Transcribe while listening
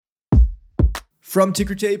From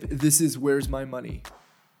Ticker Tape, this is Where's My Money?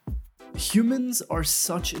 Humans are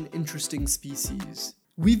such an interesting species.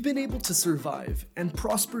 We've been able to survive and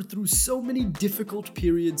prosper through so many difficult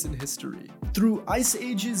periods in history. Through ice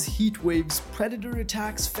ages, heat waves, predator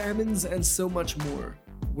attacks, famines, and so much more.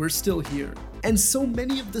 We're still here. And so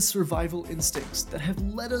many of the survival instincts that have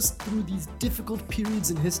led us through these difficult periods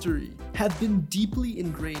in history have been deeply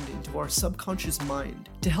ingrained into our subconscious mind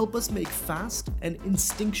to help us make fast and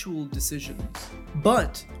instinctual decisions.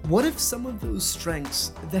 But what if some of those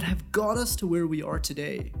strengths that have got us to where we are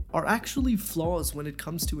today are actually flaws when it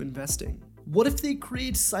comes to investing? What if they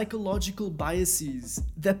create psychological biases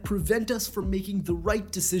that prevent us from making the right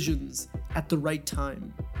decisions at the right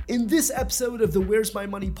time? In this episode of the Where's My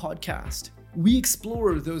Money podcast, we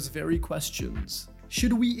explore those very questions.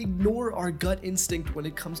 Should we ignore our gut instinct when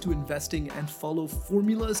it comes to investing and follow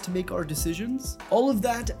formulas to make our decisions? All of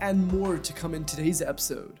that and more to come in today's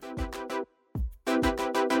episode.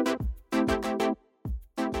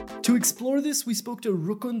 To explore this, we spoke to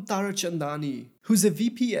Rukun Tarachandani, who's a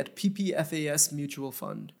VP at PPFAS Mutual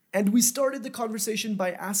Fund. And we started the conversation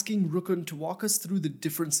by asking Rukun to walk us through the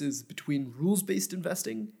differences between rules-based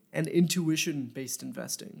investing and intuition-based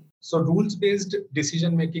investing. So rules-based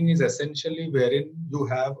decision-making is essentially wherein you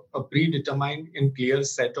have a predetermined and clear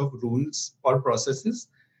set of rules or processes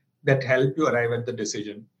that help you arrive at the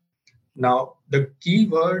decision. Now, the key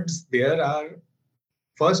words there are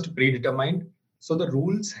first predetermined. So the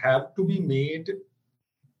rules have to be made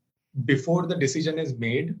before the decision is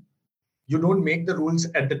made. You don't make the rules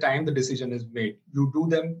at the time the decision is made. You do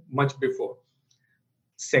them much before.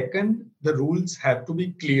 Second, the rules have to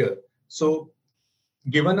be clear. So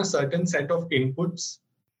given a certain set of inputs,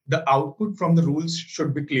 the output from the rules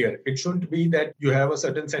should be clear. It shouldn't be that you have a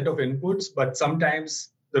certain set of inputs, but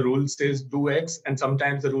sometimes the rule says do X and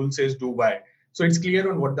sometimes the rule says do Y. So it's clear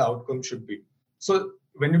on what the outcome should be. So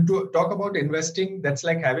when you talk about investing, that's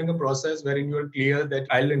like having a process wherein you're clear that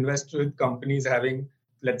I'll invest with companies having,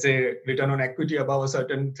 let's say, return on equity above a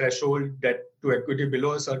certain threshold, debt to equity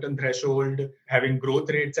below a certain threshold, having growth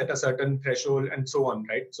rates at a certain threshold, and so on,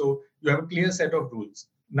 right? So you have a clear set of rules.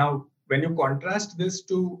 Now, when you contrast this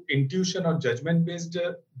to intuition or judgment-based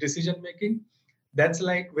decision-making, that's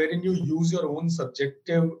like wherein you use your own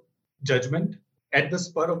subjective judgment at the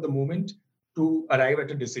spur of the moment to arrive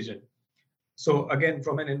at a decision. So again,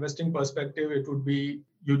 from an investing perspective, it would be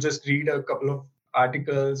you just read a couple of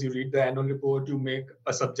articles, you read the annual report, you make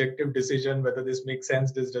a subjective decision whether this makes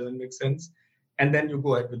sense, this doesn't make sense, and then you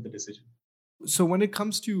go ahead with the decision. So when it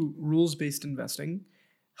comes to rules-based investing,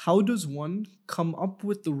 how does one come up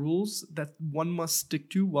with the rules that one must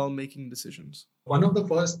stick to while making decisions? One of the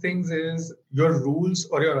first things is your rules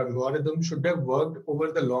or your algorithm should have worked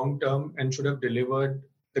over the long term and should have delivered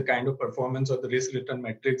the kind of performance or the risk return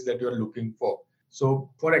metrics that you're looking for. So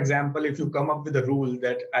for example, if you come up with a rule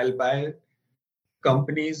that I'll buy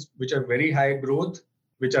companies which are very high growth,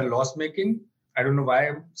 which are loss making, I don't know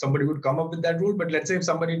why somebody would come up with that rule, but let's say if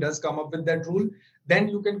somebody does come up with that rule, then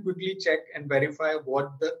you can quickly check and verify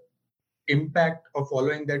what the impact of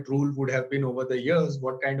following that rule would have been over the years,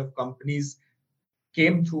 what kind of companies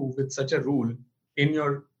came through with such a rule in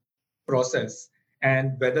your process,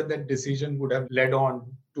 and whether that decision would have led on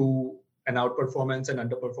to an outperformance and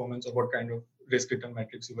underperformance of what kind of risk return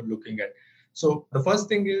metrics you were looking at. So the first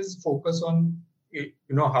thing is focus on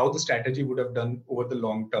how the strategy would have done over the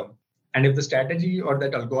long term. And if the strategy or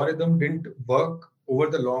that algorithm didn't work over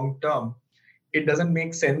the long term, it doesn't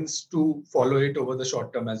make sense to follow it over the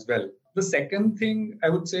short term as well. The second thing I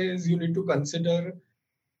would say is you need to consider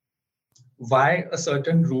why a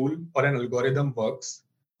certain rule or an algorithm works.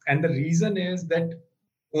 And the reason is that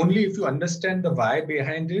only if you understand the why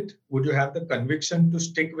behind it, would you have the conviction to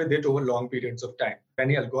stick with it over long periods of time.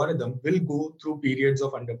 Any algorithm will go through periods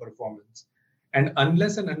of underperformance. And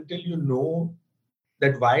unless and until you know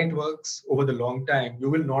that why it works over the long time, you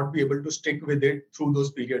will not be able to stick with it through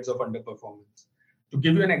those periods of underperformance. To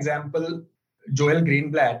give you an example, Joel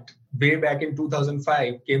Greenblatt, way back in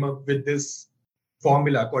 2005, came up with this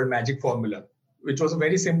formula called Magic Formula, which was a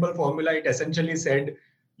very simple formula. It essentially said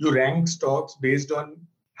you rank stocks based on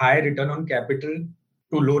high return on capital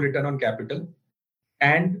to low return on capital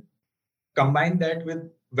and combine that with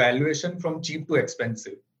valuation from cheap to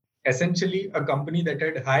expensive. Essentially, a company that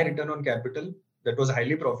had high return on capital, that was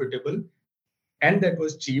highly profitable, and that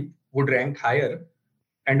was cheap would rank higher,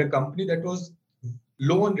 and a company that was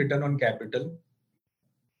low on return on capital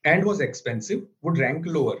and was expensive would rank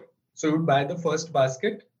lower. So you would buy the first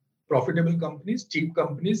basket, profitable companies, cheap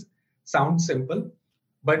companies. Sounds simple,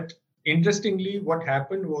 but interestingly, what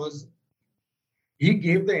happened was he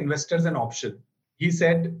gave the investors an option. He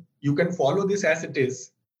said, you can follow this as it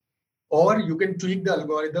is, or you can tweak the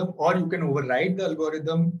algorithm, or you can override the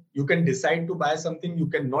algorithm. You can decide to buy something, you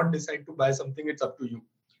cannot decide to buy something, it's up to you.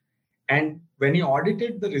 And when he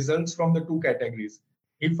audited the results from the two categories,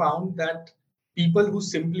 he found that people who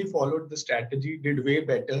simply followed the strategy did way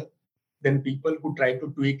better than people who tried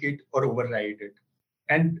to tweak it or override it.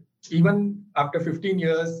 And even after 15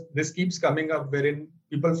 years, this keeps coming up wherein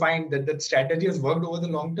people find that that strategy has worked over the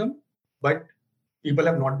long term, but people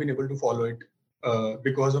have not been able to follow it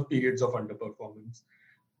because of periods of underperformance.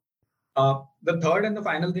 The third and the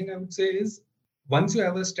final thing I would say is once you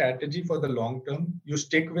have a strategy for the long term, you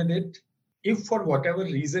stick with it. If for whatever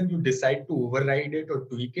reason you decide to override it or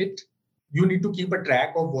tweak it, you need to keep a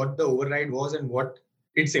track of what the override was and what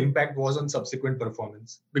its impact was on subsequent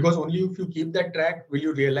performance. Because only if you keep that track will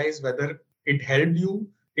you realize whether it helped you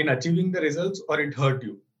in achieving the results or it hurt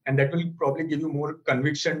you. And that will probably give you more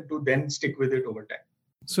conviction to then stick with it over time.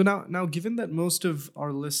 So now, given that most of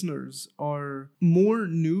our listeners are more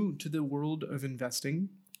new to the world of investing,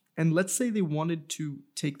 and let's say they wanted to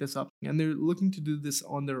take this up and they're looking to do this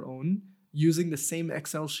on their own using the same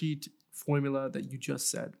Excel sheet formula that you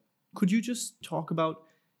just said, could you just talk about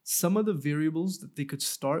some of the variables that they could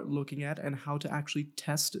start looking at and how to actually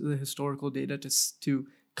test the historical data to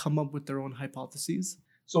come up with their own hypotheses?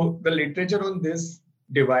 So the literature on this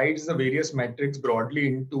divides the various metrics broadly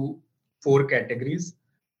into 4 categories.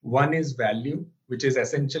 One is value, which is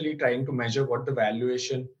essentially trying to measure what the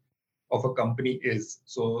valuation of a company is.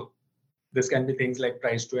 So this can be things like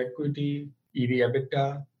price to equity, EV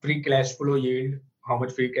EBITDA, free cash flow yield, how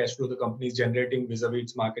much free cash flow the company is generating vis-a-vis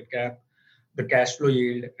its market cap, the cash flow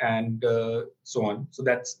yield, and so on. So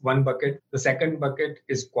that's one bucket. The second bucket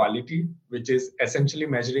is quality, which is essentially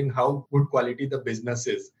measuring how good quality the business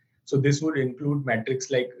is. So this would include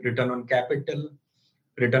metrics like return on capital,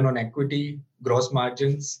 return on equity, gross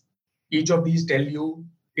margins. Each of these tell you,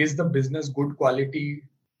 is the business good quality?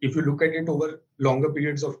 If you look at it over longer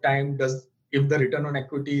periods of time, if the return on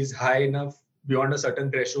equity is high enough beyond a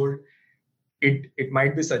certain threshold, it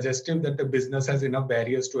might be suggestive that the business has enough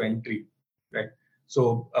barriers to entry, right?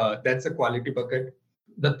 So that's a quality bucket.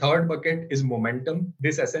 The third bucket is momentum.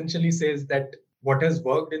 This essentially says that what has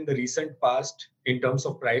worked in the recent past in terms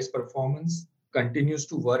of price performance continues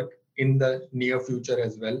to work in the near future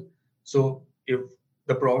as well. So if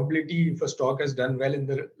the probability, if a stock has done well in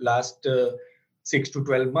the last 6 to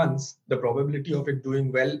 12 months, the probability of it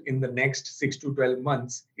doing well in the next 6 to 12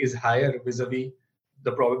 months is higher vis-a-vis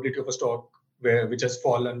the probability of a stock which has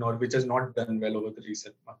fallen or which has not done well over the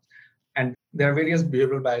recent months. And there are various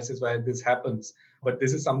behavioral biases why this happens, but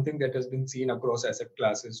this is something that has been seen across asset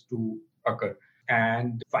classes to occur.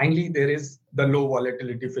 And finally, there is the low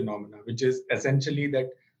volatility phenomena, which is essentially that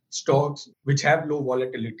stocks which have low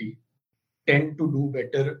volatility tend to do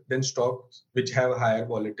better than stocks which have higher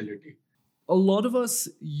volatility. A lot of us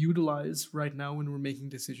utilize right now when we're making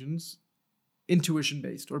decisions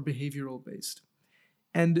intuition-based or behavioral-based.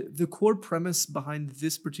 And the core premise behind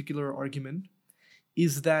this particular argument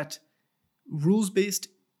is that rules-based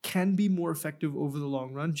can be more effective over the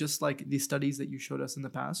long run, just like the studies that you showed us in the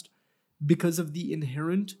past, because of the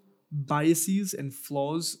inherent biases and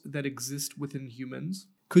flaws that exist within humans.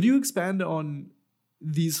 Could you expand on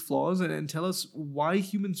these flaws and tell us why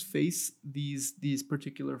humans face these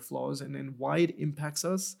particular flaws and why it impacts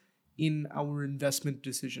us in our investment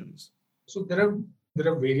decisions? So there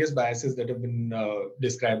are various biases that have been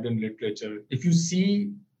described in literature. If you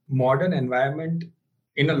see modern environment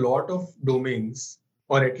in a lot of domains,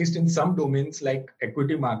 or at least in some domains like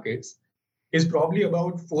equity markets, is probably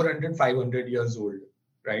about 400, 500 years old,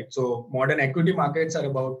 right? So modern equity markets are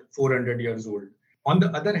about 400 years old. On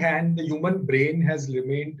the other hand, the human brain has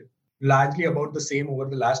remained largely about the same over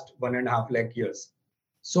the last 1.5 lakh years.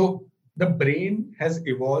 So the brain has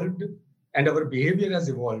evolved and our behavior has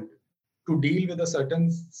evolved to deal with a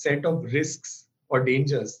certain set of risks or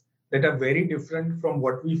dangers that are very different from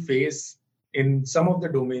what we face in some of the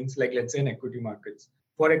domains, like let's say in equity markets.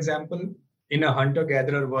 For example, in a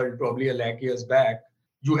hunter-gatherer world, probably 1 lakh years back,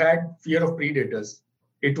 you had fear of predators.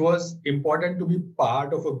 It was important to be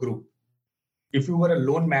part of a group. If you were a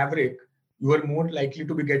lone maverick, you were more likely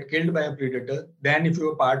to get killed by a predator than if you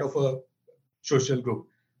were part of a social group.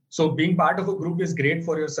 So being part of a group is great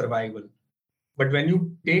for your survival. But when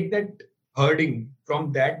you take that herding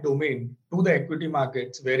from that domain to the equity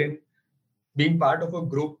markets, wherein being part of a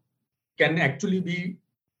group can actually be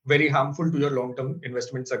very harmful to your long-term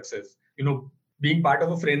investment success. Being part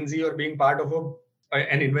of a frenzy or being part of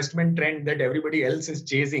an investment trend that everybody else is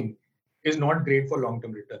chasing is not great for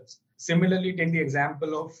long-term returns. Similarly, take the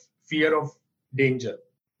example of fear of danger.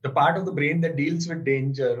 the part of the brain that deals with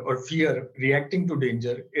danger or fear, reacting to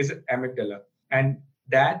danger, is amygdala. And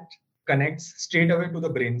that connects straight away to the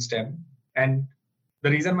brainstem. And the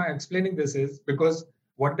reason I'm explaining this is because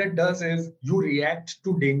what that does is you react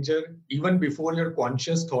to danger even before your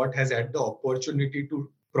conscious thought has had the opportunity to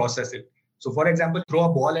process it. So, for example, throw a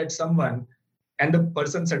ball at someone and the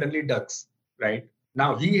person suddenly ducks, right?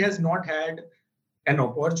 Now, he has not had an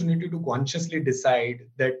opportunity to consciously decide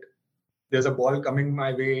that there's a ball coming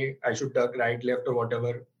my way, I should duck right, left, or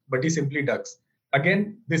whatever, but he simply ducks.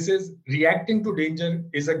 Again, this is reacting to danger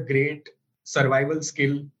is a great survival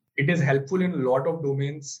skill. It is helpful in a lot of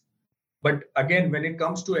domains. But again, when it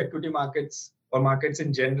comes to equity markets or markets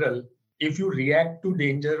in general, if you react to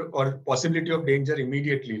danger or possibility of danger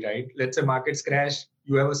immediately, right? Let's say markets crash,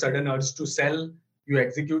 you have a sudden urge to sell, you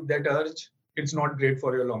execute that urge, it's not great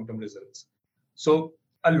for your long-term results. So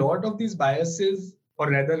a lot of these biases,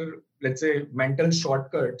 or rather, let's say mental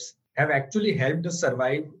shortcuts, have actually helped us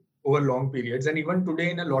survive over long periods. And even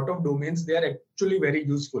today in a lot of domains, they are actually very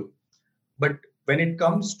useful. But when it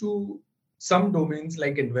comes to some domains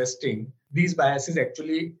like investing, these biases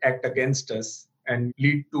actually act against us and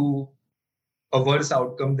lead to a worse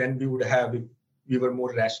outcome than we would have if we were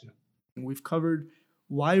more rational. We've covered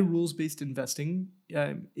why rules-based investing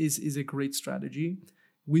is a great strategy.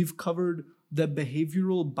 We've covered the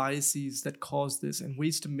behavioral biases that cause this and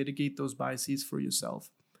ways to mitigate those biases for yourself.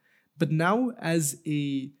 But now, as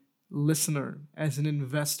a listener, as an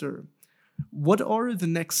investor, what are the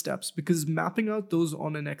next steps? Because mapping out those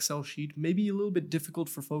on an Excel sheet may be a little bit difficult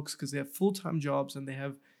for folks because they have full-time jobs and they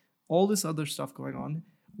have all this other stuff going on.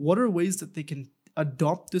 What are ways that they can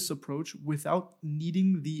adopt this approach without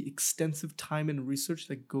needing the extensive time and research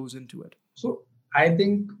that goes into it? So I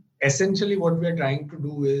think essentially what we're trying to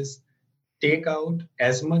do is take out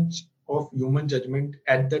as much of human judgment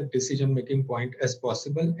at the decision-making point as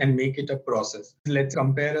possible and make it a process. Let's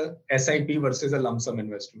compare a SIP versus a lump sum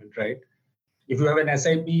investment, right? If you have an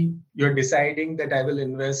SIP, you're deciding that I will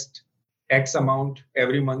invest X amount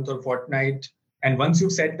every month or fortnight. And once you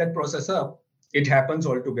set that process up, it happens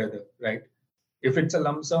all together, right? If it's a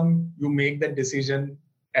lump sum, you make that decision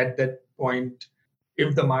at that point.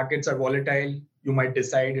 If the markets are volatile, you might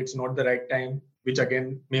decide it's not the right time, which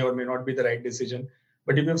again may or may not be the right decision.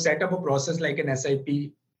 But if you've set up a process like an SIP,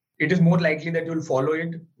 it is more likely that you'll follow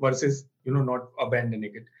it versus not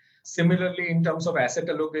abandoning it. Similarly, in terms of asset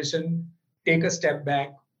allocation, take a step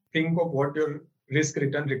back, think of what your risk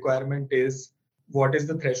return requirement is, what is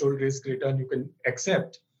the threshold risk return you can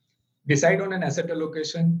accept, decide on an asset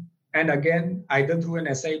allocation, and again, either through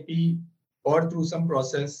an SIP or through some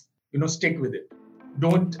process, stick with it.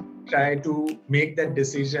 Don't try to make that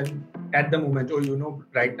decision at the moment.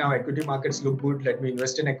 Right now equity markets look good, let me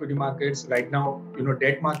invest in equity markets. Right now,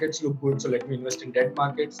 debt markets look good, so let me invest in debt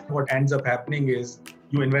markets. What ends up happening is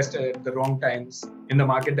you invest at the wrong times in the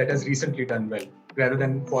market that has recently done well, rather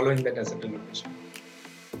than following that asset allocation.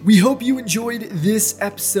 We hope you enjoyed this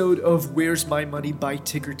episode of Where's My Money by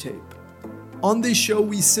Ticker Tape. On this show,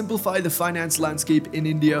 we simplify the finance landscape in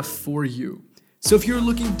India for you. So if you're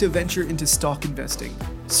looking to venture into stock investing,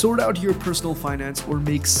 sort out your personal finance, or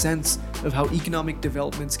make sense of how economic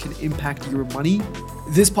developments can impact your money,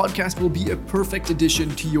 this podcast will be a perfect addition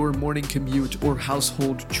to your morning commute or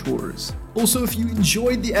household chores. Also, if you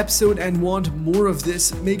enjoyed the episode and want more of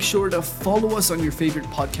this, make sure to follow us on your favorite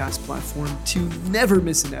podcast platform to never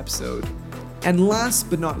miss an episode. And last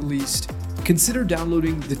but not least, consider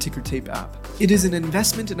downloading the Ticker Tape app. It is an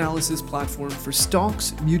investment analysis platform for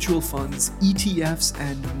stocks, mutual funds, ETFs,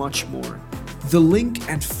 and much more. The link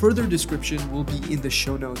and further description will be in the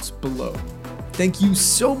show notes below. Thank you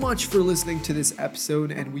so much for listening to this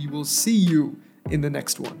episode, and we will see you in the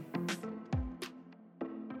next one.